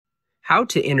How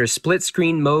to enter split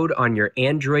screen mode on your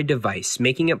Android device,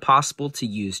 making it possible to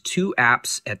use two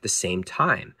apps at the same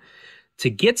time. To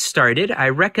get started, I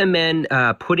recommend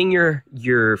putting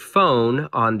your phone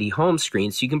on the home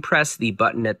screen. So you can press the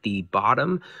button at the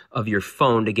bottom of your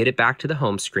phone to get it back to the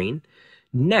home screen.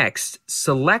 Next,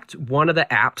 select one of the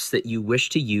apps that you wish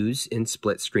to use in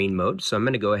split screen mode. So I'm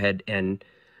going to go ahead and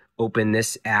open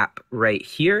this app right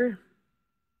here.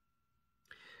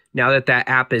 Now that that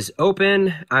app is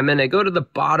open, I'm going to go to the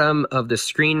bottom of the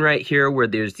screen right here where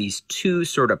there's these two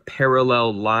sort of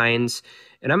parallel lines,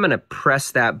 and I'm going to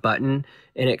press that button,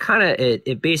 and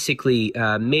it basically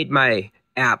made my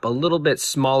app a little bit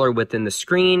smaller within the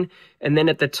screen. And then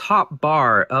at the top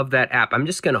bar of that app, I'm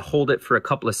just going to hold it for a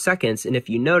couple of seconds, and if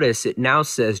you notice, it now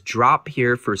says drop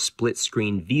here for split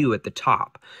screen view at the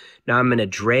top. Now I'm going to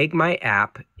drag my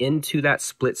app into that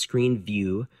split screen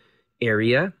view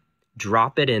area,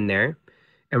 drop it in there,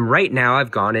 and right now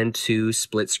I've gone into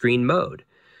split screen mode.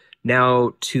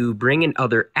 Now to bring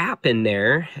another app in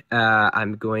there,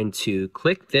 I'm going to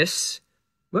click this.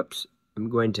 I'm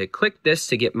going to click this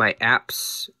to get my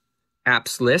apps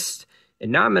list, and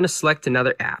now I'm going to select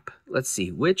another app. Let's see,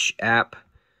 which app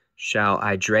shall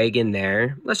I drag in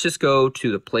there? Let's just go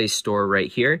to the Play Store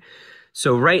right here.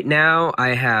 So right now I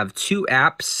have two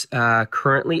apps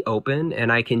currently open, and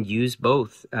I can use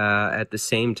both at the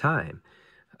same time.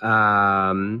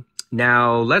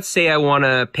 Now let's say I want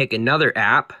to pick another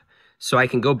app, so I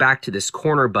can go back to this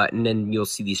corner button and you'll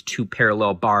see these two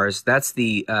parallel bars. That's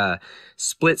the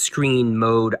split screen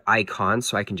mode icon,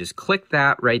 so I can just click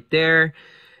that right there.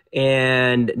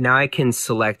 And now I can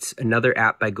select another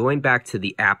app by going back to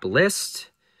the app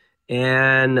list.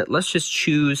 And let's just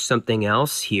choose something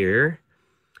else here.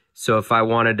 So if I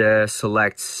wanted to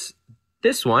select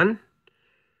this one,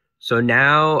 so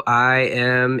now I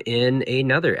am in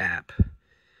another app.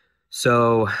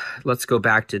 So let's go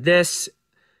back to this.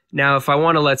 Now if I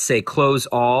want to, let's say, close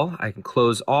all, I can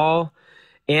close all.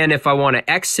 And if I want to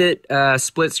exit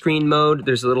split screen mode,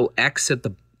 there's a little X at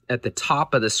the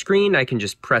top of the screen. I can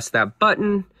just press that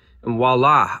button, and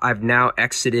voila, I've now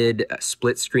exited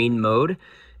split screen mode,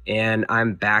 and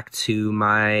I'm back to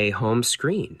my home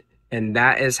screen. And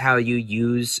that is how you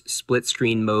use split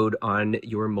screen mode on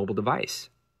your mobile device.